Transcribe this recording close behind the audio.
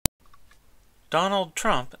Donald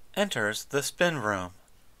Trump enters the spin room.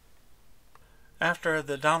 After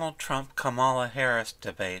the Donald Trump-Kamala Harris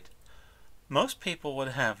debate, most people would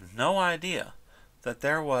have no idea that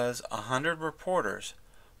there was 100 reporters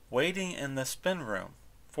waiting in the spin room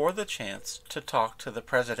for the chance to talk to the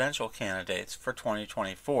presidential candidates for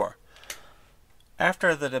 2024.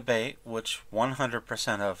 After the debate, which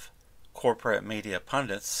 100% of corporate media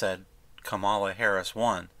pundits said Kamala Harris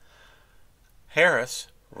won, Harris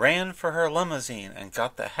ran for her limousine and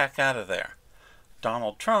got the heck out of there.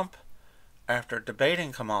 Donald Trump, after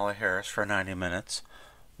debating Kamala Harris for 90 minutes,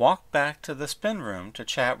 walked back to the spin room to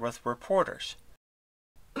chat with reporters.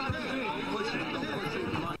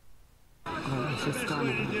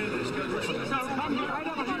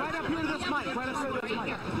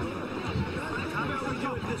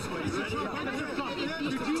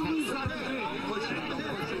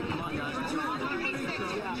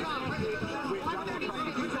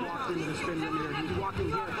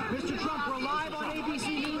 Mr. Trump, we're live on ABC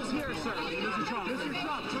News here, sir. Mr. Trump.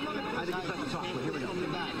 I think it's time to talk, but here we go.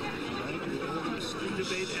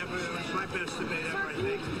 Debate ever. It was my best debate ever, I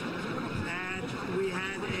think. And we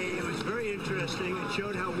had it was very interesting. It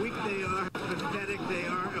showed how weak they are, how pathetic they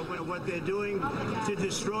are, and what they're doing to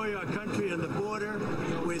destroy our country and the border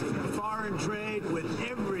with foreign trade, with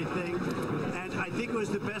everything. And I think it was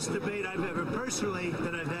the best debate I've ever personally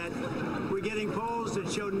that I've had. We're getting polls that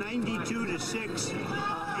show 92 to 6,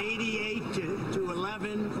 88 to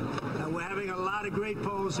 11. We're having a lot of great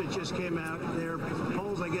polls that just came out. They're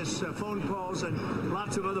polls, I guess, phone polls and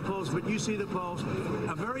lots of other polls, but you see the polls.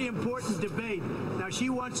 A very important debate. Now, she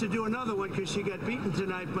wants to do another one because she got beaten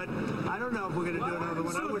tonight, but I don't know if we're going to do another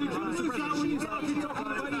one. I wouldn't mind.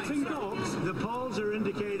 The polls are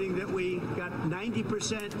indicating that we got 90%,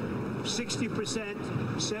 60%,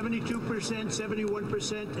 72%,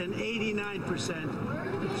 71%, and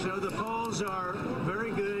 89%. So the polls are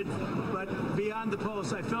very good, but beyond the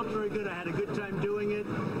polls, I felt very good. I had a good time doing it.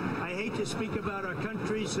 I hate to speak about our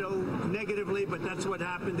country so negatively, but that's what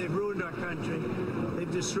happened. They've ruined our country.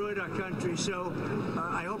 They've destroyed our country. So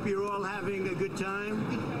I hope you're all having a good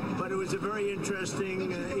time. But it was a very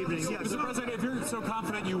interesting evening. Yes. Mr. President, if you're so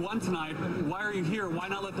confident you won tonight, why are you here? Why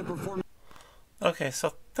not let the performance... Okay,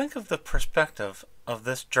 so think of the perspective of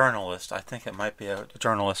this journalist. I think it might be a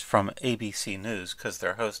journalist from ABC News because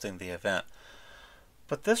they're hosting the event.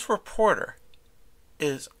 But this reporter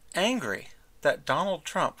is angry that Donald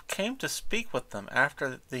Trump came to speak with them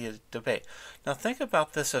after the debate. Now think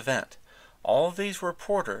about this event. All of these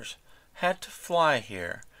reporters had to fly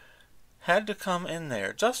here, had to come in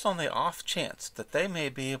there just on the off chance that they may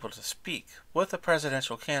be able to speak with a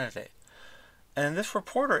presidential candidate. And this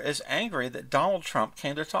reporter is angry that Donald Trump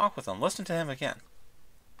came to talk with them. Listen to him again.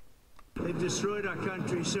 They've destroyed our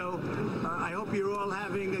country, so I hope you're all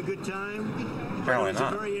having a good time. Apparently not. It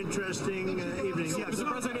was a very interesting evening. Yes. Mr.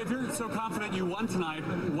 President, if you're so confident you won tonight,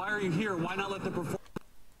 why are you here? Why not let the performance...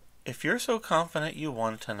 If you're so confident you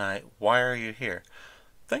won tonight, why are you here?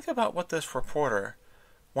 Think about what this reporter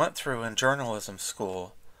went through in journalism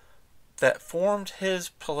school that formed his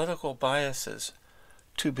political biases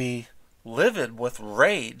to be livid with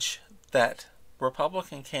rage that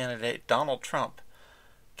Republican candidate Donald Trump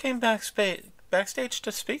came backstage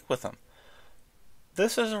to speak with him.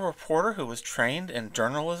 This is a reporter who was trained in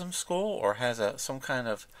journalism school or has some kind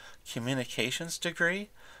of communications degree.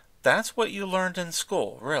 That's what you learned in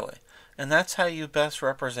school, really. And that's how you best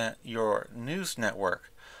represent your news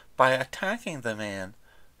network, by attacking the man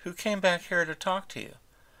who came back here to talk to you.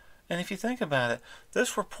 And if you think about it,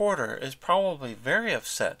 this reporter is probably very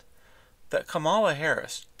upset that Kamala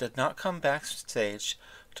Harris did not come backstage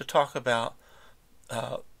to talk about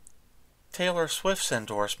Taylor Swift's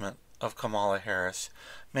endorsement of Kamala Harris.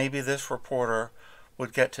 Maybe this reporter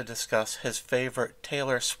would get to discuss his favorite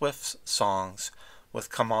Taylor Swift songs with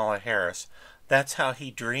Kamala Harris. That's how he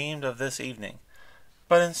dreamed of this evening.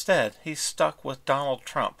 But instead, he's stuck with Donald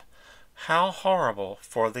Trump. How horrible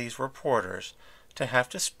for these reporters to have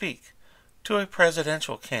to speak to a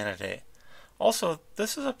presidential candidate. Also,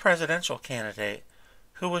 this is a presidential candidate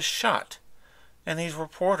who was shot, and these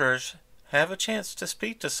reporters have a chance to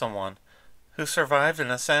speak to someone who survived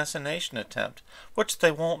an assassination attempt, which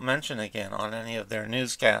they won't mention again on any of their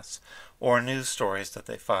newscasts or news stories that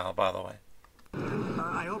they file, by the way.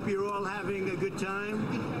 I hope you're all having a good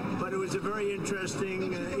time, but it was a very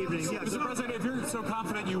interesting evening. Yes. Mr. President, if you're so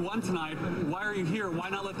confident you won tonight, why are you here? Why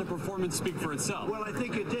not let the performance speak for itself? Well, I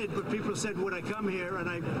think it did, but people said, would I come here? And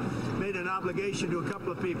I made an obligation to a couple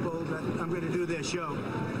of people that I'm going to do their show.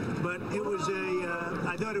 But it was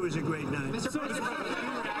I thought it was a great night. Mr. President, go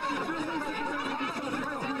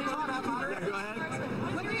ahead.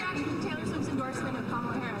 what are your reaction to Taylor Swift's endorsement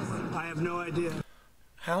no idea.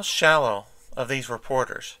 How shallow of these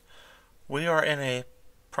reporters. We are in a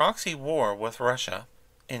proxy war with Russia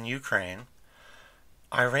in Ukraine.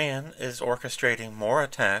 Iran is orchestrating more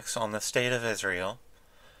attacks on the state of Israel.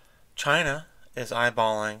 China is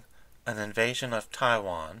eyeballing an invasion of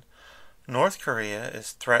Taiwan. North Korea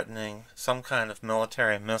is threatening some kind of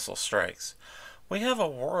military missile strikes. We have a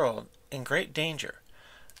world in great danger,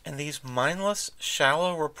 and these mindless,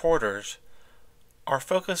 shallow reporters are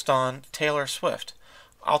focused on Taylor Swift.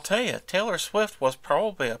 I'll tell you, Taylor Swift was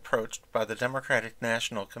probably approached by the Democratic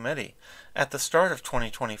National Committee at the start of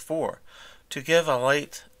 2024 to give a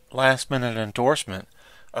last-minute endorsement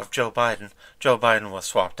of Joe Biden. Joe Biden was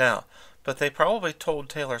swapped out, but they probably told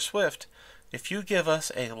Taylor Swift, if you give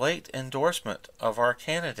us a late endorsement of our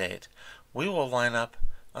candidate, we will line up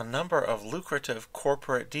a number of lucrative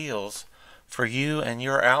corporate deals for you and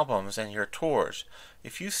your albums and your tours.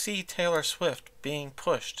 If you see Taylor Swift being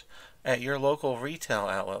pushed at your local retail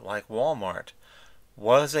outlet like Walmart,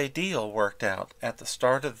 was a deal worked out at the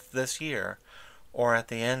start of this year or at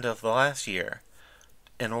the end of the last year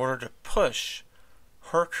in order to push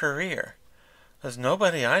her career? Because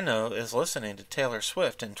nobody I know is listening to Taylor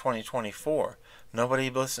Swift in 2024. Nobody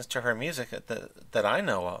listens to her music that I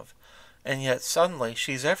know of. And yet suddenly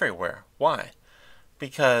she's everywhere. Why?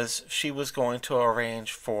 Because she was going to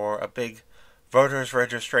arrange for a big voters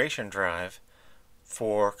registration drive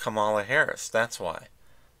for Kamala Harris. That's why.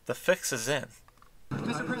 The fix is in.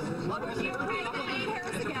 Mr. President,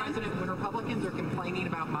 when Republicans are complaining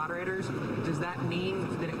about moderators, does that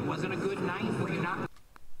mean that it wasn't a good night? Were you not?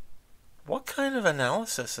 What kind of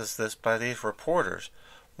analysis is this by these reporters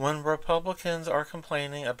when Republicans are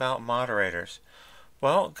complaining about moderators?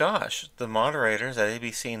 Well, gosh, the moderators at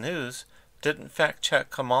ABC News didn't fact-check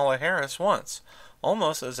Kamala Harris once,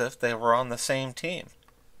 almost as if they were on the same team.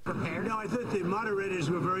 No, I thought the moderators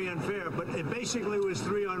were very unfair, but it basically was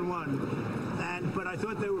 3-on-1. But I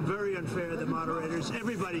thought they were very unfair, the moderators.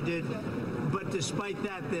 Everybody did. But despite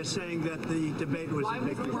that, they're saying that the debate was a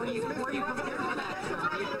victory. Were you prepared for that, sir?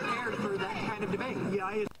 Were you prepared for that kind of debate?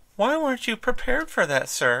 Yeah, Why weren't you prepared for that,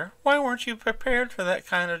 sir? Why weren't you prepared for that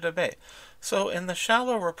kind of debate? So in the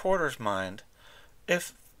shallow reporter's mind,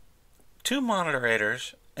 if two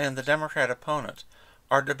moderators and the Democrat opponent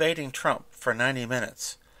are debating Trump for 90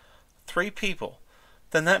 minutes, 3 people,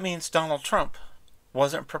 then that means Donald Trump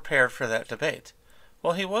wasn't prepared for that debate.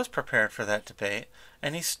 Well, he was prepared for that debate,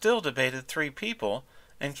 and he still debated 3 people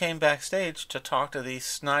and came backstage to talk to these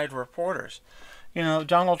snide reporters. You know,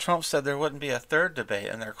 Donald Trump said there wouldn't be a 3rd debate,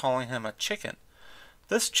 and they're calling him a chicken.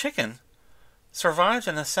 This chicken survived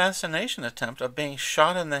an assassination attempt of being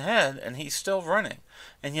shot in the head, and he's still running.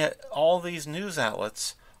 And yet all these news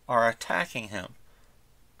outlets are attacking him.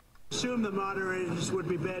 Assume the moderators would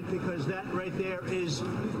be bad because that right there is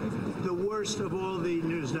the worst of all the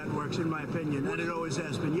news networks, in my opinion, and it always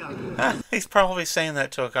has been. Yeah. He's probably saying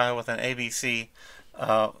that to a guy with an ABC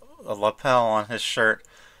a lapel on his shirt.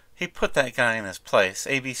 He put that guy in his place.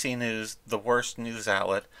 ABC News, the worst news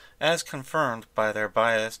outlet, as confirmed by their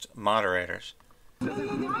biased moderators.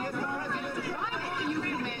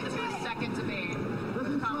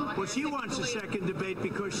 Well, she wants a second debate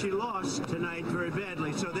because she lost tonight very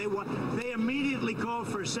badly. So they immediately called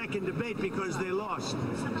for a second debate because they lost.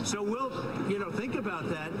 So we'll, think about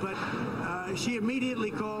that. But she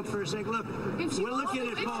immediately called for a second. Look, we're looking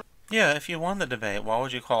at Paul. Yeah, if you won the debate, why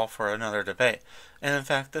would you call for another debate? And in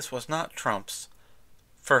fact, this was not Trump's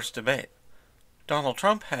first debate. Donald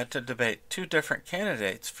Trump had to debate 2 different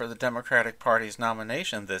candidates for the Democratic Party's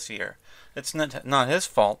nomination this year. It's not his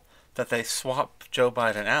fault that they swapped Joe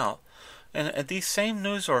Biden out. And these same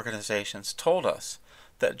news organizations told us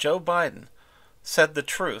that Joe Biden said the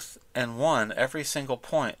truth and won every single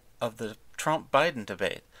point of the Trump-Biden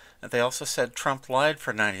debate. And they also said Trump lied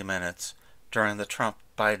for 90 minutes during the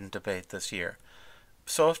Trump-Biden debate this year.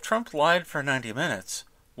 So if Trump lied for 90 minutes,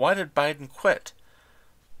 why did Biden quit?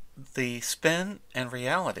 The spin and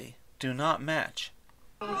reality do not match.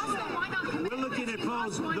 We're looking at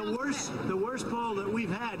polls. The worst poll that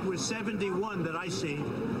we've had was 71 that I see.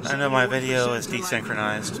 I know my video is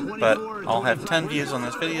desynchronized, but I'll have 10 views on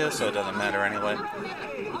this video, so it doesn't matter anyway.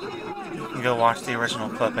 You can go watch the original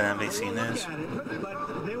clip at NBC News.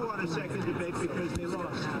 But they want a second debate because they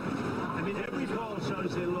lost. I mean, every poll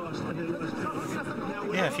shows they lost, and they lost.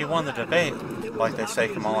 Yeah, if you won the debate, like they say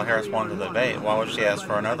Kamala Harris won the debate, why would she ask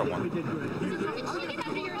for another one?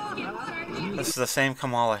 This is the same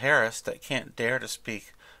Kamala Harris that can't dare to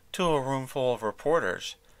speak to a room full of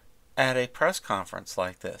reporters at a press conference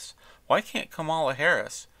like this. Why can't Kamala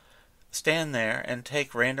Harris stand there and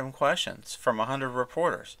take random questions from 100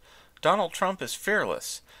 reporters? Donald Trump is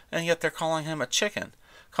fearless, and yet they're calling him a chicken.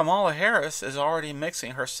 Kamala Harris is already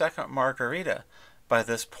mixing her second margarita by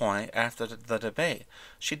this point after the debate.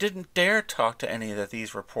 She didn't dare talk to any of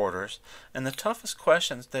these reporters, and the toughest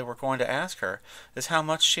questions they were going to ask her is how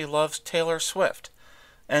much she loves Taylor Swift.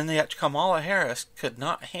 And yet Kamala Harris could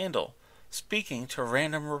not handle speaking to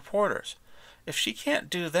random reporters. If she can't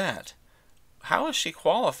do that, how is she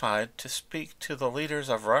qualified to speak to the leaders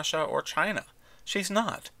of Russia or China? She's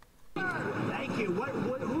not. Thank you.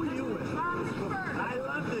 Who are you with? I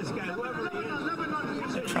love this guy, whoever he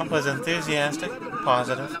is. Trump was enthusiastic,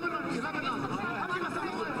 positive.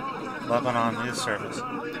 Lebanon News Service.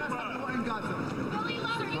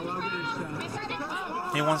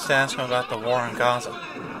 He wants to ask him about the war in Gaza.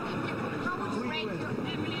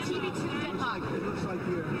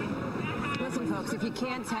 Listen, folks, if you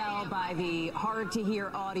can't tell by the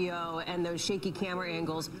hard-to-hear audio and those shaky camera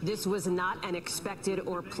angles, this was not an expected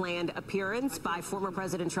or planned appearance by former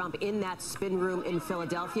President Trump in that spin room in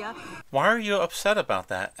Philadelphia. Why are you upset about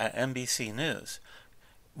that at NBC News?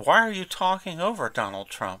 Why are you talking over Donald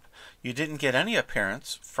Trump? You didn't get any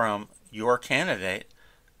appearance from your candidate,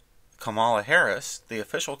 Kamala Harris, the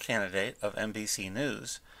official candidate of NBC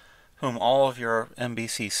News, whom all of your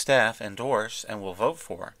NBC staff endorse and will vote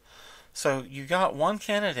for. So you got one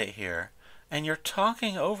candidate here, and you're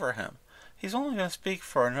talking over him. He's only going to speak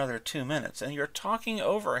for another 2 minutes, and you're talking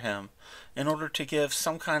over him in order to give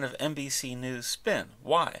some kind of NBC News spin.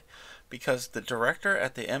 Why? Because the director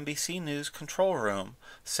at the NBC News control room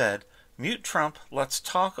said, "Mute Trump, let's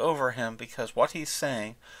talk over him because what he's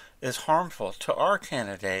saying is harmful to our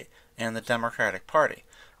candidate and the Democratic Party."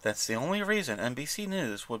 That's the only reason NBC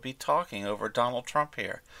News would be talking over Donald Trump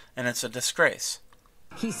here, and it's a disgrace.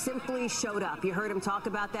 He simply showed up. You heard him talk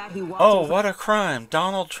about that. He walked Oh, what a crime.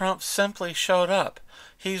 Donald Trump simply showed up.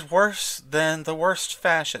 He's worse than the worst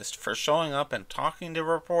fascist for showing up and talking to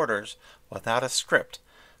reporters without a script.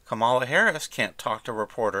 Kamala Harris can't talk to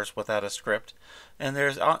reporters without a script, and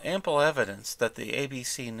there's ample evidence that the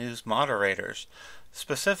ABC News moderators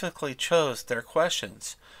specifically chose their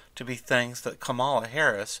questions to be things that Kamala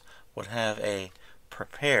Harris would have a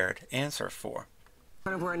prepared answer for.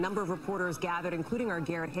 Where a number of reporters gathered, including our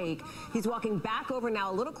Garrett Haake. He's walking back over now,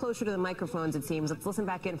 a little closer to the microphones, it seems. Let's listen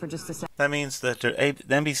back in for just a second. That means that the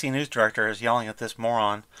NBC News director is yelling at this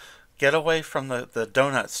moron, "Get away from the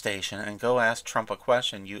donut station and go ask Trump a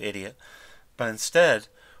question, you idiot." But instead,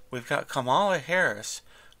 we've got Kamala Harris,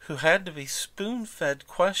 who had to be spoon-fed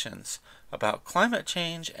questions about climate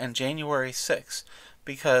change and January 6th,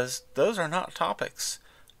 because those are not topics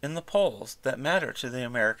in the polls that matter to the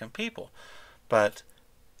American people. But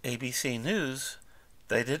ABC News,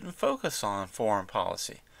 they didn't focus on foreign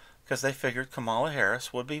policy because they figured Kamala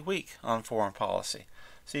Harris would be weak on foreign policy.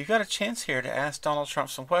 So you've got a chance here to ask Donald Trump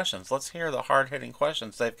some questions. Let's hear the hard-hitting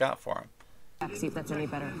questions they've got for him. See if that's any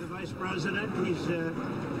better. The vice president, he's, the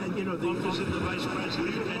office of the vice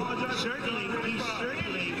president, and certainly,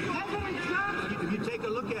 if you take a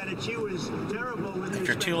look at it, she was terrible. If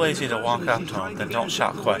you're too lazy to walk up to him, then don't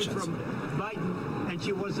shout questions. Biden, and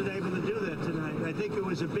she wasn't able to do that tonight. I think it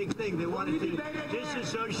was a big thing. They wanted to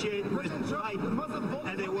disassociate with Biden,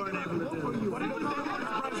 and they weren't able to do it.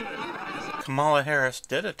 Kamala Harris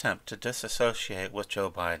did attempt to disassociate with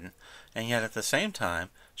Joe Biden, and yet at the same time,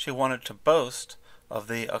 she wanted to boast of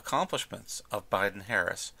the accomplishments of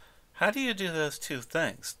Biden-Harris. How do you do those two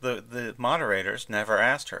things? The moderators never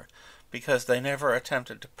asked her, because they never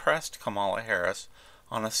attempted to press Kamala Harris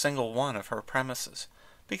on a single one of her premises,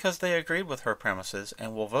 because they agreed with her premises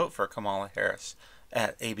and will vote for Kamala Harris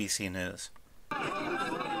at ABC News.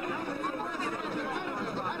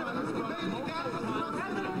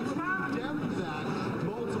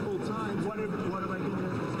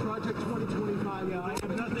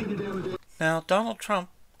 Now, Donald Trump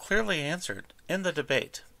clearly answered in the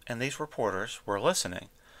debate, and these reporters were listening,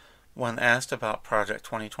 when asked about Project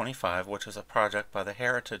 2025, which is a project by the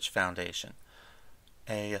Heritage Foundation,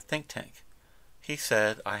 a think tank. He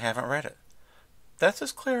said, "I haven't read it." That's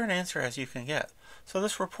as clear an answer as you can get. So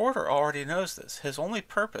this reporter already knows this. His only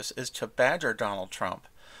purpose is to badger Donald Trump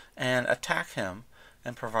and attack him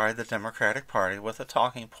and provide the Democratic Party with a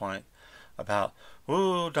talking point about,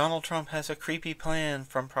 "Ooh, Donald Trump has a creepy plan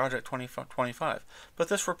from Project 2025. But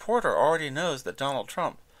this reporter already knows that Donald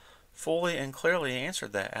Trump fully and clearly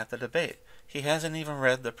answered that at the debate. He hasn't even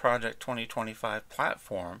read the Project 2025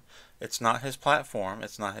 platform. It's not his platform.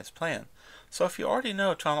 It's not his plan. So if you already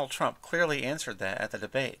know Donald Trump clearly answered that at the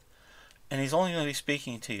debate, and he's only going to be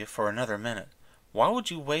speaking to you for another minute, why would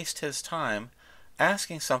you waste his time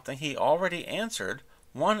asking something he already answered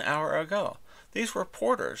 1 hour ago? These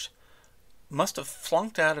reporters must have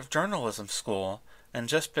flunked out of journalism school and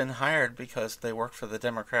just been hired because they work for the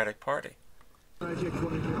Democratic Party.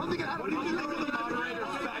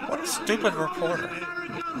 What a stupid reporter.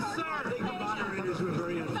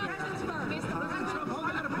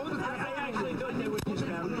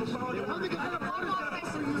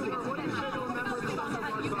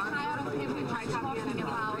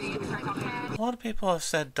 A lot of people have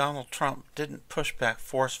said Donald Trump didn't push back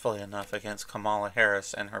forcefully enough against Kamala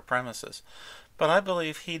Harris and her premises, but I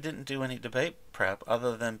believe he didn't do any debate prep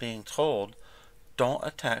other than being told, don't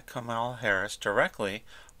attack Kamala Harris directly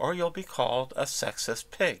or you'll be called a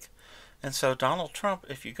sexist pig. And so Donald Trump,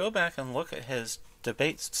 if you go back and look at his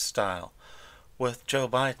debate style with Joe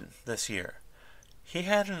Biden this year, he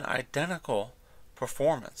had an identical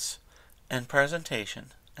performance and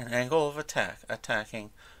presentation, an angle of attack,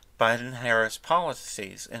 attacking Biden-Harris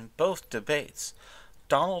policies in both debates.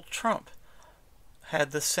 Donald Trump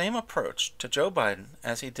had the same approach to Joe Biden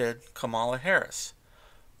as he did Kamala Harris.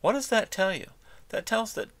 What does that tell you? That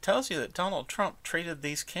tells you that Donald Trump treated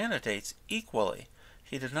these candidates equally.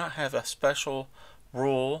 He did not have a special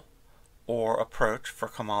rule or approach for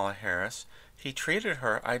Kamala Harris. He treated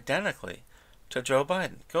her identically to Joe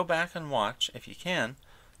Biden. Go back and watch, if you can,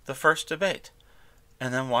 the first debate,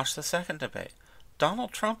 and then watch the second debate.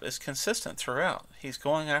 Donald Trump is consistent throughout. He's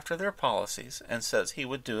going after their policies and says he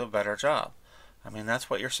would do a better job. I mean, that's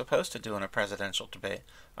what you're supposed to do in a presidential debate.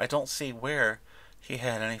 I don't see where he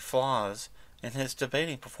had any flaws in his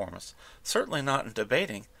debating performance. Certainly not in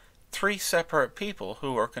debating three separate people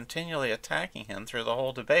who are continually attacking him through the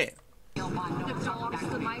whole debate. President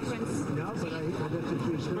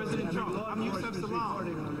Trump, I'm Yusuf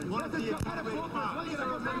Salam.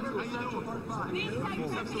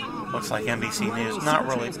 Looks like NBC News not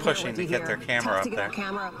really pushing to get their camera up to get there. our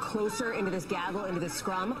camera closer into this gaggle, into this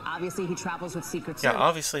scrum. Obviously, he travels with Secret Yeah, Service.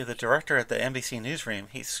 obviously the director at the NBC newsroom,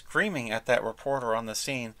 he's screaming at that reporter on the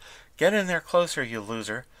scene, "Get in there closer, you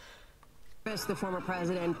loser." The former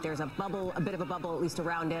president, there's a bubble, a bit of a bubble at least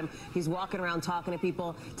around him. He's walking around talking to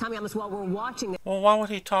people. Tommy, on this, while we're watching. Well, why would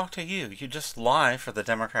he talk to you? You just lie for the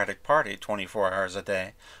Democratic Party 24 hours a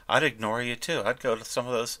day. I'd ignore you too. I'd go to some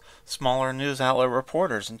of those smaller news outlet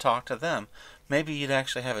reporters and talk to them. Maybe you'd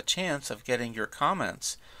actually have a chance of getting your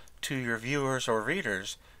comments to your viewers or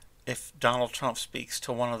readers if Donald Trump speaks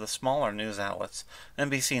to one of the smaller news outlets.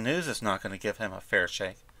 NBC News is not going to give him a fair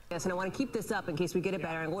shake. Yes, and I want to keep this up in case we get it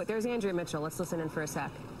better. And there's Andrea Mitchell. Let's listen in for a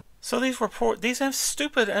sec. So these have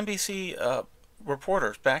stupid NBC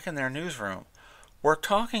reporters back in their newsroom were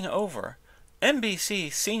talking over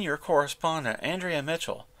NBC senior correspondent Andrea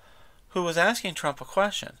Mitchell, who was asking Trump a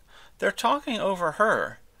question. They're talking over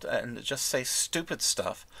her and just say stupid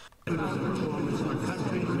stuff. Our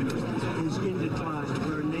country is in decline.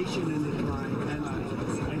 We're a nation in decline. And I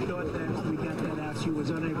thought that we got that out. She was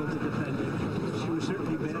unable to defend it. She was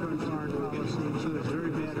certainly bad on foreign policy. She was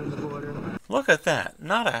very bad on the border. Look at that.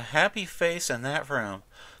 Not a happy face in that room.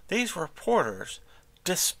 These reporters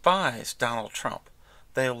despise Donald Trump.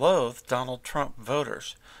 They loathe Donald Trump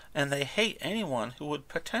voters. And they hate anyone who would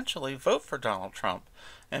potentially vote for Donald Trump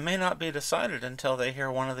and may not be decided until they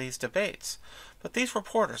hear one of these debates. But these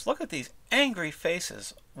reporters, look at these angry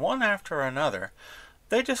faces, one after another.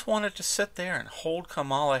 They just wanted to sit there and hold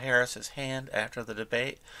Kamala Harris's hand after the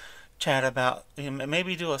debate, chat about,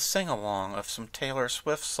 maybe do a sing-along of some Taylor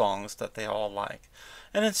Swift songs that they all like.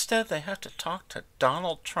 And instead they have to talk to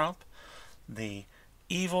Donald Trump, the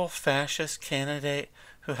evil fascist candidate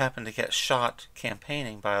who happened to get shot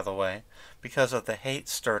campaigning, by the way, because of the hate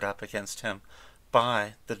stirred up against him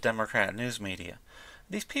by the Democrat news media.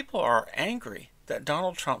 These people are angry that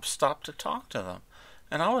Donald Trump stopped to talk to them.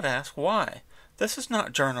 And I would ask why. This is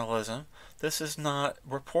not journalism. This is not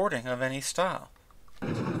reporting of any style.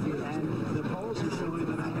 And the polls are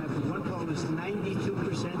showing that I have one poll is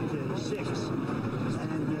 92% to 6.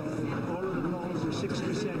 And all of the polls are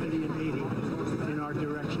 60, 70, and 80 in our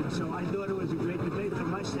direction. So I thought it was a great debate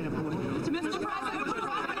from my standpoint.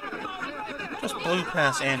 Just blew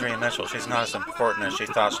past Andrea Mitchell. She's not as important as she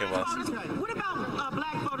thought she was. What about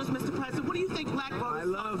black voters, Mr. President? What do you think black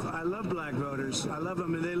voters? I love black voters. I love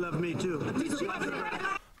them, and they love me too.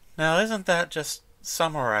 Now, isn't that just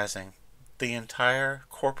summarizing the entire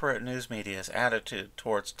corporate news media's attitude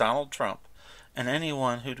towards Donald Trump and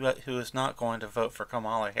anyone who is not going to vote for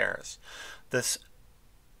Kamala Harris? This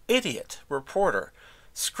idiot reporter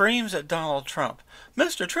screams at Donald Trump,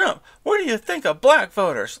 "Mr. Trump, what do you think of black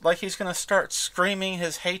voters?" Like he's going to start screaming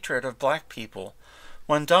his hatred of black people,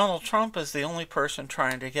 when Donald Trump is the only person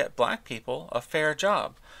trying to get black people a fair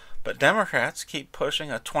job. But Democrats keep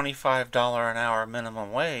pushing a $25 an hour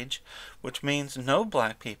minimum wage, which means no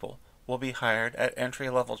black people will be hired at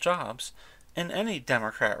entry-level jobs in any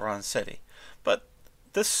Democrat-run city. But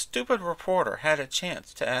this stupid reporter had a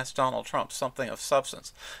chance to ask Donald Trump something of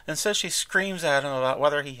substance. Instead, she screams at him about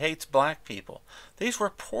whether he hates black people. These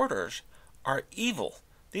reporters are evil.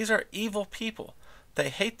 These are evil people. They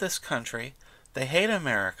hate this country, they hate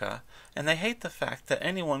America, and they hate the fact that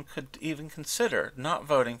anyone could even consider not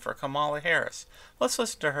voting for Kamala Harris. Let's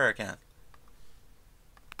listen to her again.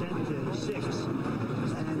 6, and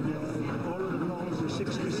all of the polls are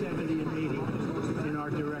 60, 70, and 80 in our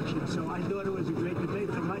direction. So I thought it was a great debate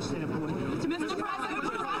from my standpoint. To Mr. President,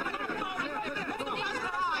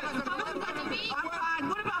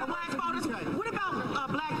 what about black voters? What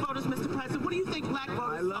about black voters, Mr. President? What do you think black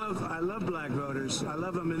voters? I love black voters. I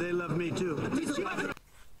love them, and they love me too.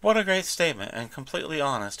 What a great statement, and completely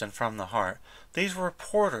honest and from the heart. These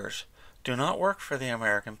reporters do not work for the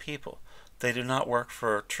American people. They do not work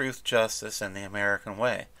for truth, justice, and the American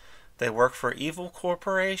way. They work for evil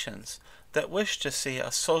corporations that wish to see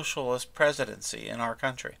a socialist presidency in our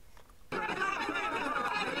country. Because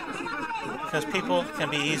people can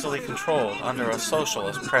be easily controlled under a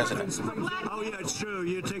socialist president. Oh yeah, it's true.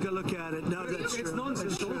 You take a look at it. No, that's true. It's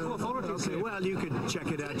nonsense. The local authorities. Okay, well, you could check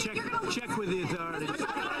it out. Check with the authorities.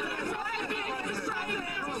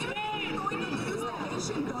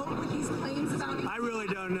 I really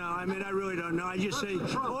don't know. I really don't know. I just say,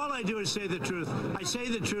 all I do is say the truth. I say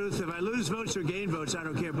the truth. If I lose votes or gain votes, I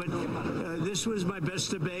don't care. But this was my best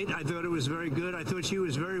debate. I thought it was very good. I thought she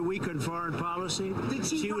was very weak on foreign policy.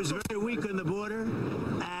 She was very weak on the border.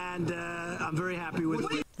 And I'm very happy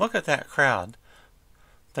with it. Look at that crowd.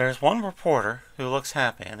 There's one reporter who looks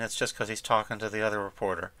happy, and it's just because he's talking to the other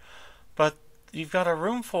reporter. But you've got a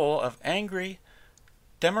room full of angry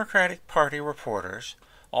Democratic Party reporters,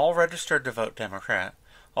 all registered to vote Democrat.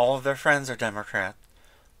 All of their friends are Democrat.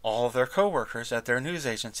 All of their co-workers at their news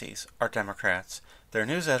agencies are Democrats. Their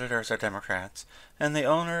news editors are Democrats. And the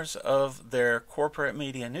owners of their corporate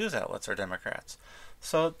media news outlets are Democrats.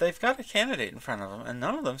 So they've got a candidate in front of them, and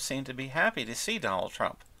none of them seem to be happy to see Donald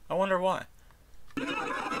Trump. I wonder why.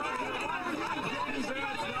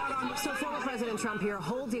 So former President Trump here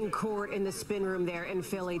holding court in the spin room there in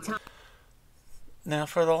Philly. Now,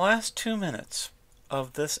 for the last 2 minutes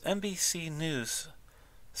of this NBC News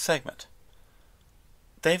segment,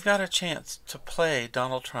 they've got a chance to play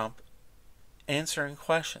Donald Trump answering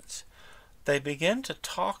questions. They begin to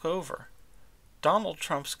talk over Donald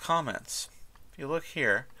Trump's comments. If you look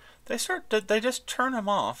here, they just turn him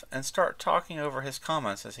off and start talking over his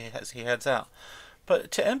comments as he heads out.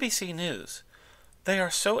 But to NBC News, they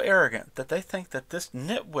are so arrogant that they think that this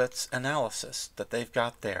nitwit's analysis that they've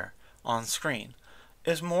got there on screen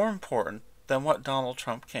is more important than what Donald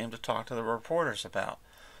Trump came to talk to the reporters about.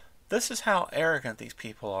 This is how arrogant these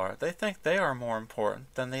people are. They think they are more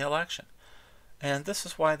important than the election. And this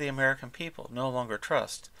is why the American people no longer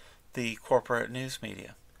trust the corporate news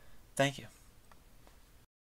media. Thank you.